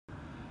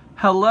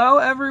Hello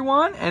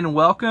everyone and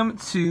welcome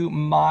to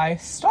my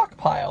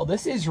stockpile.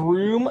 This is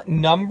room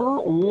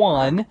number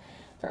 1.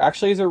 There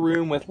actually is a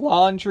room with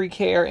laundry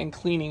care and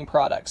cleaning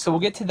products. So we'll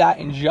get to that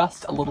in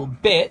just a little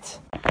bit.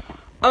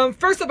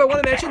 First up, I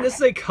want to mention this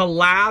is a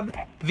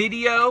collab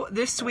video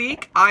this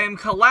week. I am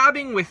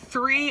collabing with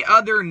 3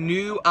 other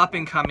new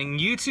up-and-coming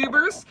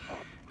YouTubers.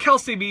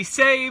 Kelsey B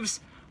Saves,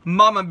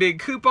 Mama Big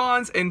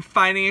Coupons, and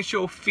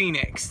Financial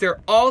Phoenix.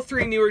 They're all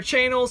 3 newer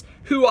channels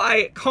who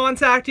I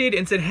contacted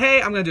and said,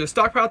 hey, I'm gonna do a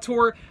stockpile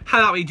tour. How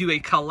about we do a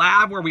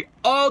collab where we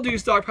all do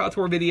stockpile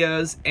tour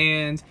videos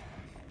and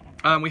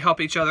we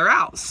help each other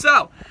out.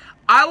 So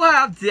I will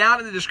have down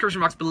in the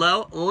description box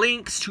below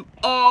links to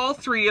all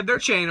 3 of their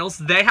channels.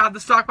 They have the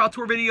stockpile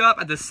tour video up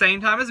at the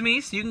same time as me,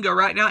 so you can go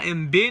right now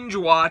and binge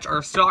watch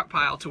our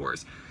stockpile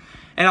tours.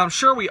 And I'm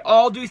sure we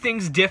all do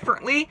things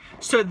differently,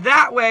 so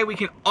that way we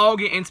can all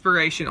get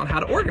inspiration on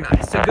how to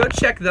organize. So go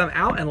check them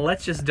out and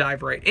let's just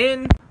dive right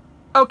in.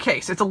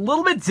 Okay, so it's a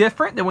little bit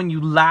different than when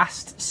you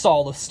last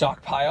saw the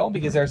stockpile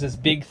because there's this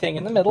big thing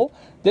in the middle.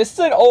 This is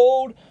an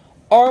old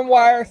arm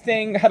wire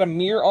thing that had a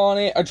mirror on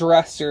it, a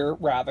dresser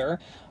rather,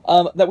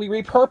 that we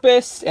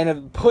repurposed and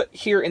have put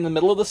here in the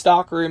middle of the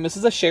stock room. This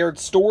is a shared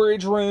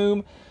storage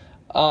room,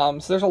 so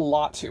there's a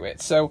lot to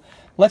it. So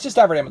let's just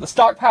dive right in. But the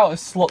stockpile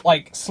is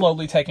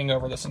slowly taking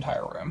over this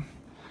entire room.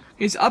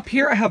 Is up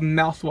here I have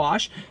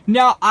mouthwash.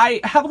 Now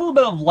I have a little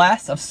bit of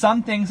less of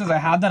some things as I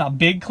have done a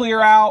big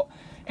clear out,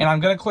 and I'm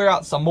gonna clear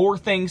out some more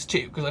things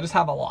too because I just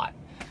have a lot.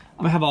 I'm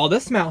gonna have all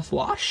this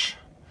mouthwash.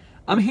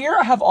 Here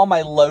I have all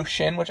my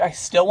lotion, which I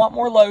still want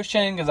more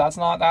lotion because that's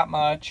not that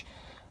much.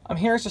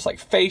 Here is just like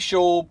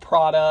facial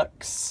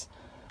products.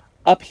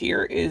 Up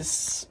here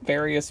is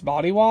various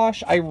body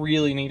wash. I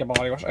really need a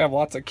body wash. I have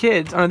lots of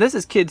kids. Oh, this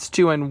is kids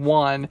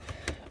 2-in-1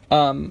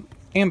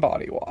 and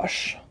body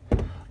wash.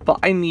 But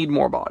I need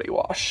more body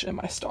wash in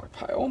my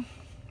stockpile.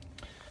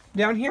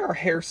 Down here are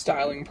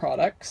hairstyling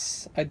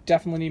products. I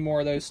definitely need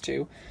more of those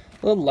too.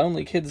 Little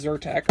Lonely Kids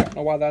Zyrtec. I don't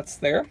know why that's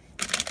there.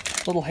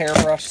 Little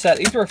hairbrush set.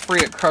 These were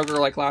free at Kroger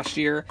like last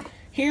year.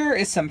 Here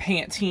is some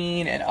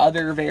Pantene and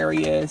other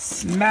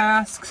various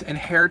masks and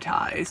hair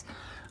ties.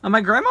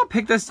 My grandma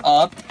picked this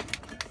up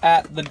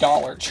at the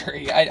Dollar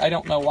Tree. I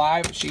don't know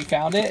why, but she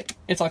found it.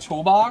 It's a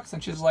toolbox,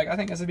 and she's like, I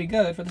think this would be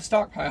good for the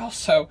stockpile.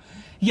 So,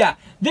 yeah,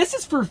 this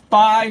is for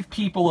 5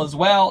 people as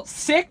well.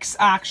 6,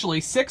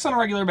 actually. 6 on a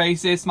regular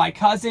basis. My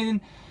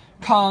cousin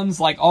comes,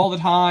 like, all the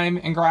time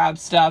and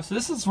grabs stuff. So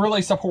this is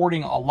really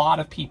supporting a lot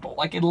of people.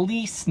 Like, at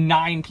least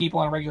 9 people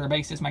on a regular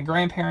basis. My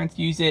grandparents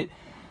use it.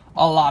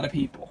 A lot of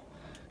people.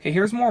 Okay,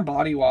 here's more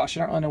body wash.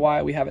 I don't really know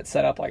why we have it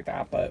set up like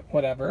that, but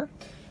whatever.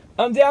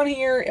 Down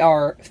here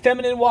are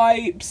feminine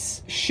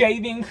wipes,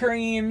 shaving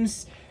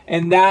creams,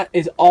 and that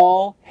is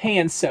all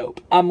hand soap.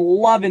 I'm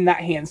loving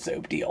that hand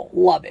soap deal.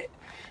 Love it.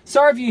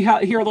 Sorry if you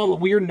hear a little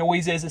weird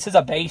noises. This is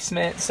a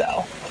basement,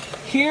 so.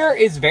 Here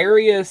is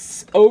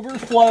various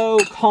overflow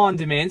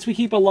condiments. We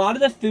keep a lot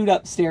of the food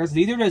upstairs.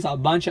 These are just a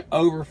bunch of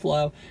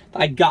overflow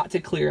that I got to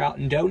clear out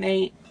and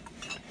donate.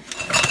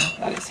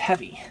 That is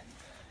heavy.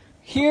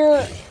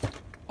 Here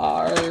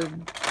are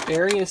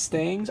various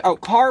things. Oh,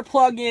 car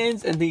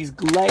plug-ins and these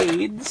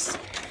Glades.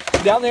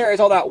 Down there is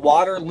all that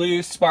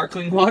Waterloo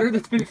sparkling water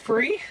that's been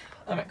free.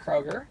 I'm at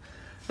Kroger.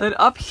 Then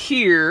up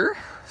here,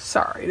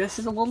 sorry, this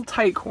is a little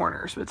tight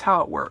corners, but it's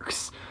how it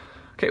works.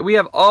 Okay, we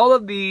have all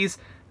of these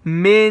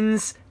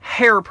men's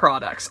hair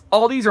products.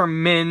 All these are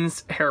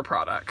men's hair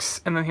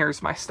products. And then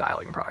here's my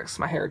styling products,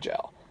 my hair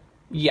gel.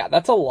 Yeah,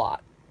 that's a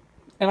lot.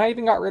 And I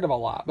even got rid of a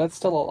lot, but it's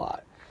still a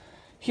lot.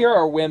 Here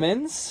are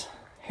women's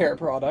hair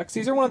products.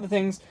 These are one of the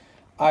things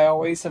I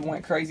always have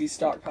went crazy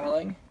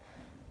stockpiling,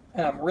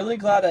 and I'm really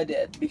glad I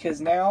did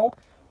because now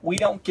we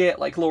don't get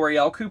like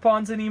L'Oreal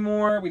coupons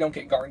anymore. We don't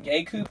get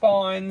Garnier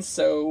coupons,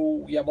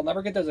 so yeah, we'll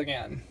never get those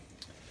again.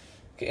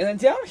 Okay, and then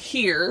down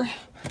here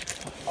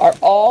are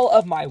all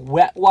of my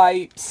wet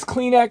wipes,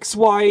 Kleenex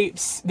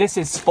wipes. This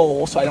is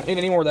full, so I don't need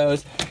any more of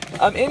those.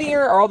 In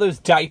here are all those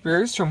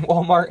diapers from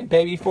Walmart and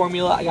baby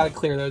formula. I gotta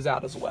clear those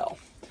out as well.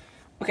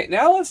 Okay,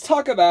 now let's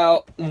talk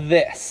about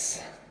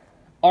this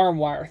arm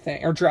wire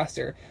thing, or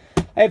dresser.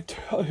 I have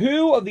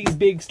 2 of these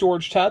big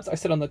storage tubs. I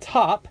sit on the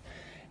top,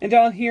 and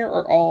down here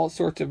are all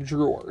sorts of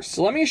drawers.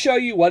 So let me show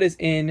you what is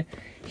in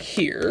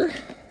here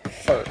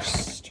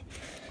first.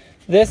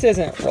 This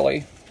isn't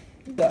really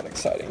that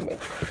exciting, but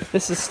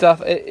this is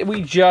stuff.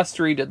 We just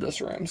redid this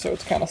room, so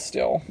it's kind of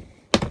still.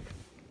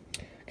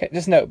 Okay,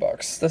 just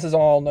notebooks. This is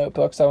all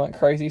notebooks I went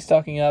crazy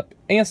stocking up,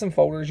 and some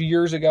folders.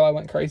 Years ago, I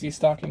went crazy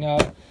stocking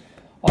up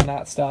on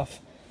that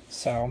stuff.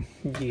 So,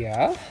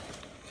 yeah.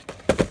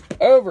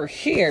 Over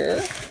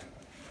here,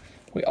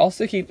 we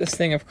also keep this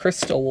thing of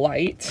Crystal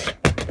Light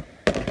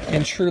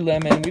and True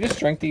Lemon. We just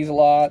drink these a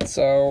lot,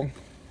 so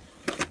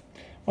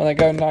when they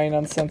go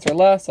 99 cents or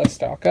less, I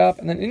stock up.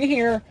 And then in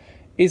here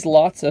is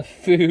lots of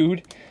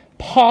food,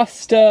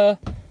 pasta,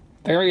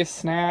 various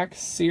snacks,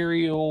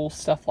 cereal,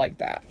 stuff like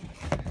that.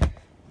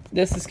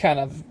 This is kind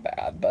of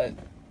bad, but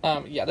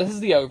yeah, this is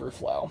the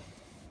overflow.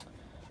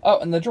 Oh,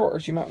 and the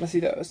drawers, you might want to see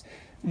those.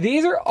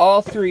 These are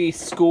all 3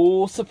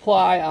 school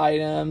supply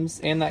items,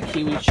 and that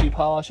Kiwi shoe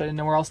polish I didn't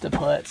know where else to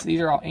put. So these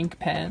are all ink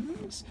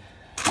pens.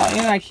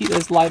 And I keep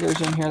those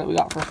lighters in here that we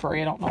got for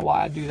free. I don't know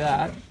why I do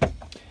that.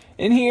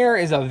 In here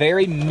is a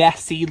very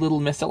messy little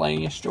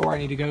miscellaneous drawer I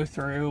need to go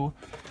through.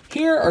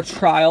 Here are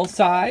trial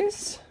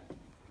size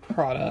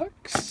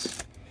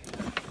products.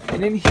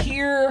 And in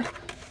here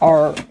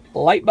are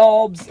light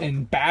bulbs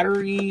and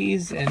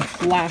batteries and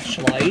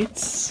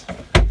flashlights.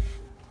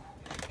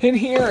 In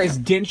here is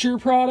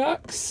denture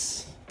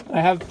products.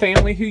 I have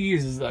family who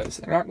uses those.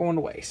 They're not going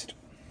to waste.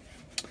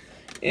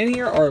 In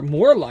here are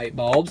more light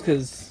bulbs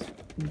because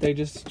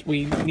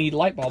we need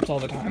light bulbs all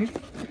the time.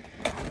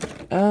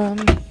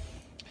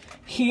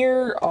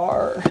 Here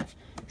are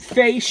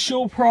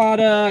facial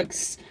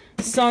products,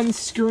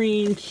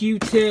 sunscreen,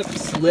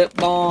 Q-tips, lip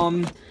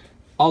balm,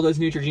 all those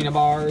Neutrogena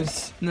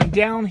bars. And then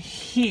down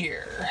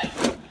here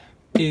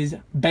is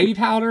baby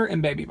powder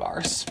and baby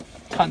bars.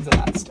 Tons of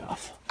that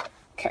stuff.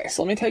 Okay,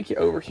 so let me take you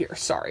over here.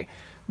 Sorry.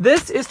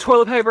 This is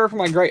toilet paper from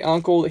my great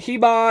uncle that he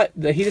bought,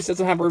 that he just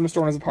doesn't have room to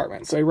store in his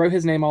apartment. So he wrote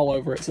his name all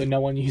over it so no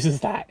one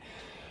uses that.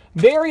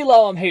 Very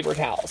low on paper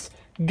towels.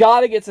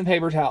 Gotta get some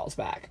paper towels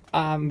back.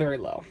 Very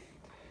low.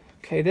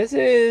 Okay, this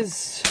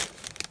is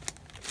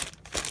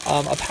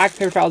a pack of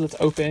paper towels that's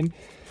open.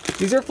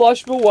 These are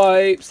flushable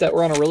wipes that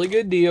were on a really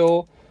good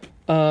deal.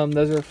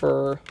 Those are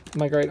for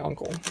my great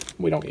uncle.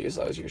 We don't use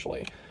those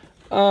usually.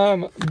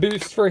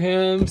 Boost for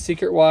him,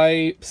 secret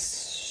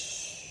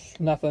wipes,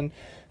 nothing.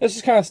 This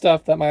is kind of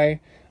stuff that my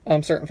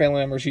certain family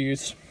members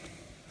use.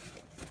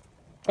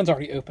 It's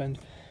already opened.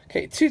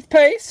 Okay,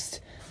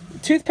 toothpaste.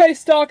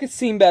 Toothpaste stock has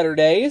seen better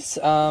days.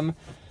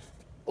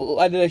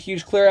 I did a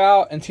huge clear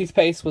out, and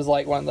toothpaste was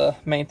like one of the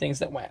main things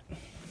that went.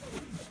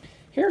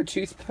 Here are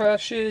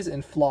toothbrushes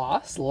and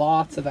floss.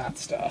 Lots of that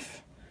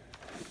stuff.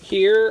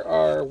 Here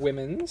are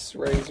women's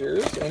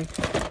razors, and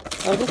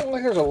it doesn't look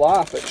like there's a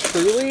lot, but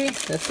truly,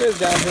 this goes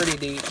down pretty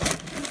deep.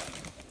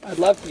 I'd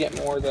love to get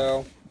more,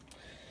 though.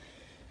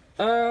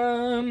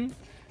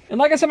 And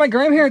like I said, my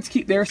grandparents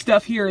keep their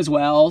stuff here as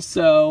well,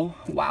 so,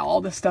 wow,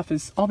 all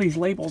these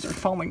labels are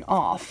falling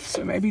off,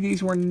 so maybe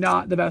these were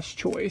not the best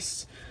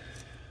choice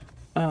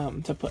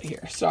to put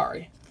here.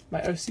 Sorry.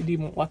 My OCD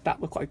won't let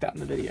that look like that in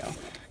the video.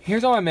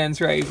 Here's all my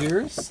men's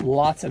razors.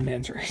 Lots of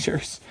men's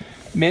razors.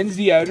 Men's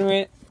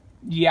deodorant.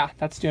 Yeah,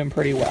 that's doing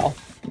pretty well.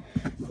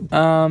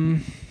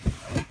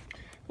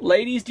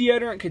 Ladies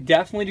deodorant could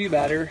definitely do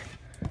better.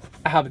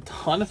 I have a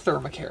ton of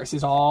Thermacare. This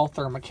is all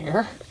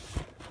Thermacare.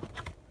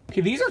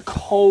 Okay, these are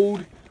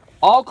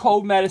all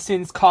cold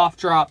medicines, cough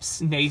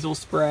drops, nasal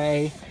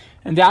spray.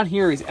 And down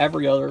here is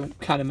every other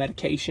kind of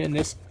medication.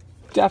 This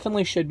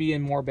definitely should be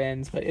in more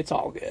bins, but it's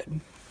all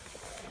good.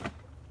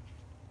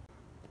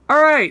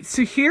 Alright,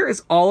 so here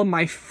is all of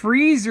my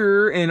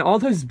freezer and all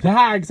those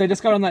bags I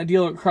just got on that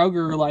deal at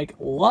Kroger. Like,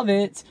 love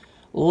it.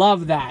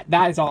 Love that.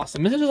 That is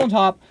awesome. This is on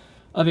top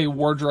of a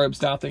wardrobe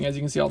style thing. As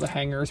you can see, all the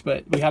hangers,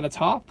 but we have a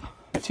top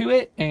to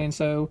it, and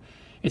so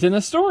it's in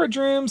the storage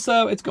room,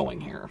 so it's going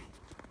here.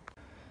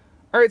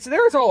 Alright, so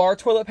there's all our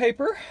toilet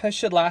paper. This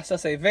should last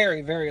us a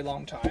very, very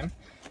long time.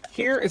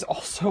 Here is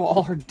also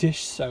all our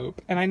dish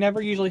soap, and I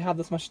never usually have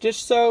this much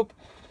dish soap,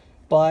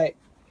 but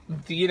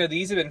you know,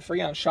 these have been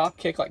free on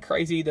Shopkick like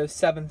crazy. Those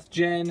 7th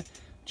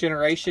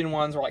generation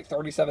ones were like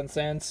 37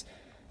 cents.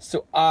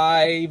 So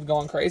I've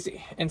gone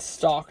crazy and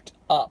stocked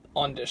up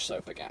on dish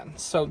soap again.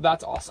 So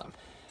that's awesome.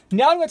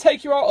 Now I'm going to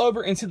take you all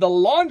over into the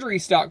laundry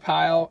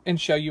stockpile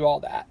and show you all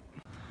that.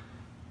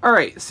 All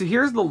right, so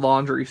here's the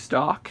laundry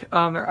stock.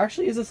 There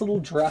actually is this little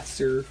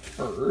dresser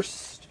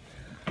first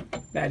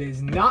that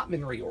has not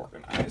been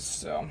reorganized.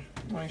 So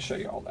let me show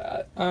you all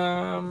that.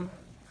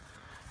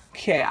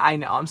 Okay, I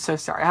know, I'm so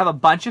sorry. I have a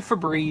bunch of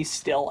Febreze,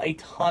 still a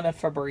ton of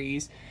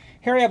Febreze.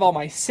 Here I have all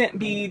my scent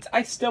beads.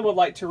 I still would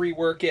like to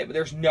rework it, but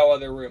there's no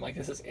other room. Like,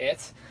 this is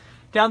it.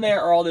 Down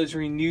there are all those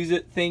Renews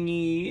It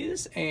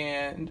thingies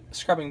and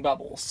scrubbing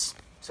bubbles.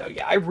 So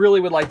yeah, I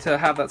really would like to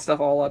have that stuff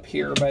all up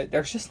here, but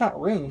there's just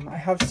not room. I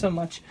have so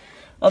much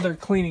other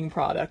cleaning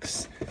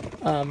products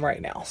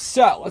right now.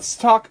 So let's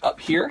talk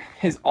up here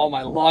is all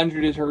my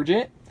laundry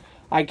detergent.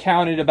 I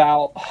counted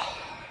about,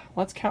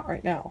 let's count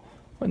right now.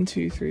 1,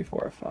 2, 3,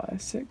 4,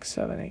 5, 6,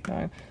 7, 8,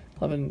 9,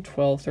 11,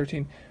 12,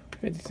 13,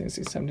 15,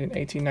 16, 17,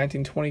 18,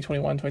 19, 20,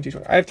 21, 22,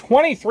 20. I have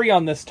 23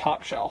 on this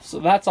top shelf, so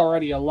that's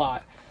already a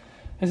lot.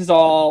 This is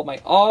all my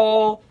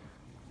all.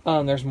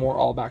 There's more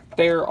all back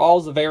there.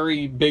 All's a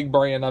very big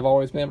brand I've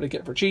always been able to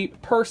get for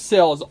cheap.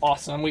 Persil is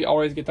awesome. We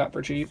always get that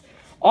for cheap.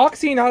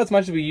 Oxy, not as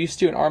much as we used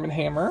to in Arm &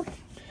 Hammer.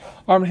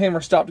 Arm &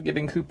 Hammer stopped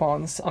giving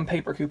coupons on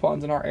paper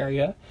coupons in our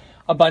area.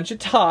 A bunch of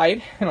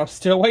Tide, and I'm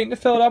still waiting to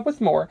fill it up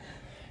with more.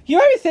 You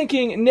might be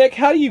thinking, Nick,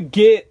 how do you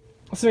get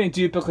so many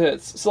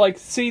duplicates? So, like,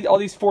 see all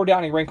these 4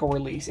 Downy Wrinkle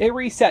Release. It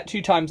reset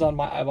 2 times on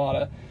my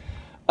Ibotta.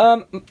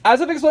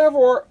 As I've explained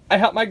before, I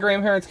helped my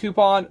grandparents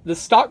coupon. The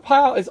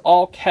stockpile is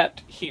all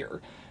kept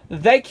here.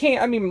 They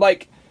can't, I mean,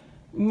 like,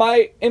 in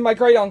my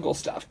great uncle's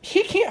stuff,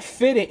 he can't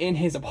fit it in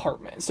his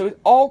apartment. So it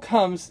all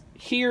comes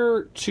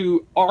here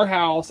to our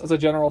house as a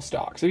general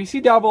stock. So if you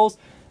see doubles,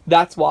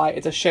 That's why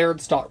it's a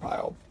shared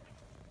stockpile.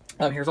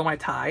 Here's all my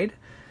Tide.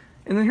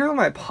 And then here are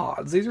my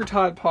pods. These are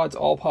Tide pods,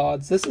 all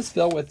pods. This is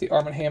filled with the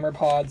Arm & Hammer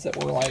pods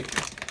that were like,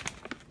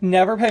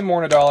 never pay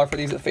more than $1 for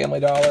these at Family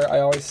Dollar. I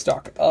always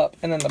stock up.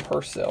 And then the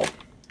Persil.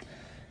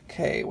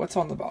 Okay, what's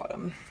on the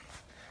bottom?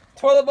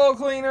 Toilet bowl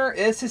cleaner.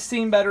 This has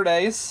seen better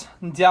days.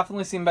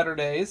 Definitely seen better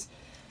days.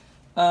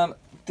 The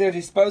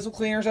disposal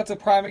cleaners, that's a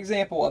prime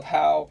example of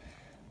how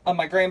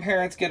my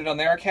grandparents get it on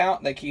their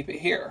account. They keep it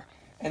here.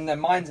 And then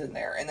mine's in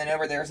there. And then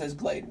over there says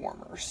Glade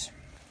warmers.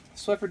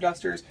 Swiffer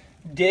dusters.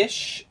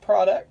 Dish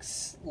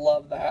products.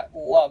 Love that.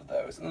 Love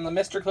those. And then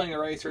the Mr. Clean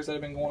erasers that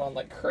have been going on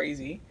like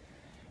crazy.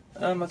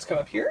 Let's come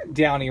up here.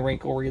 Downy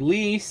Wrinkle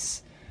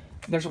Release.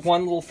 There's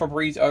one little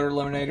Febreze odor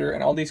eliminator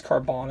and all these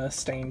Carbona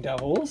stain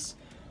devils.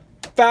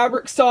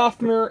 Fabric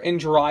softener and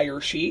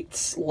dryer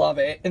sheets. Love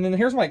it. And then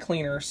here's my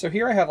cleaners. So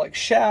here I have like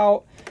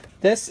Shout.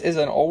 This is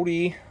an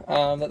oldie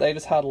that they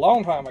just had a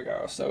long time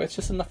ago. So it's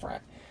just in the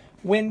front.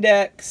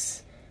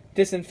 Windex.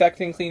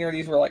 Disinfecting cleaner.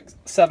 These were like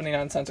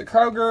 79 cents at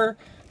Kroger.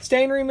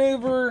 Stain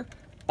remover.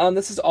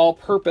 This is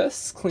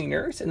all-purpose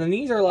cleaners. And then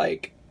these are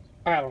like,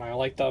 I don't know,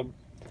 like the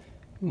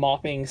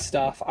mopping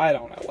stuff. I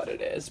don't know what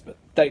it is, but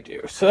they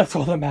do. So that's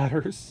all that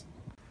matters.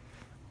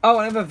 Oh,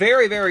 and I have a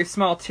very, very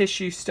small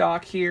tissue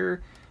stock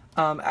here.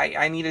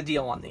 I need a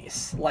deal on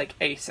these, like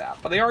ASAP.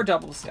 But they are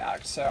double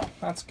stacked, so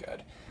that's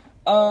good.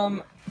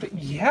 But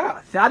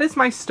yeah, that is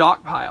my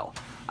stockpile.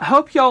 I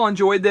hope y'all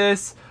enjoyed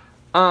this.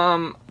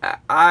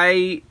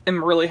 I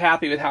am really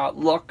happy with how it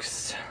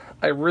looks.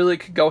 I really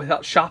could go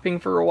without shopping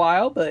for a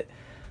while, but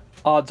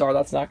odds are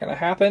that's not going to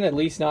happen, at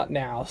least not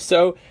now.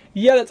 So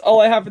yeah, that's all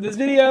I have for this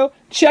video.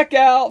 Check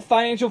out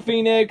Financial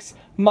Phoenix,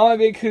 Mama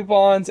Big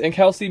Coupons, and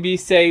Kelsey B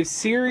Saves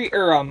series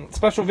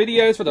special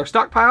videos with our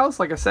stockpiles.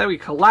 Like I said, we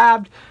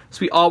collabed, so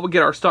we all would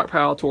get our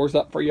stockpile tours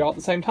up for y'all at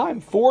the same time.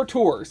 4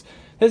 tours.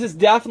 This is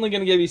definitely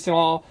going to give you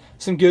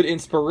some good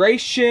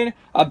inspiration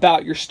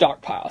about your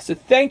stockpile. So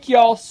thank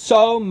y'all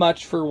so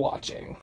much for watching.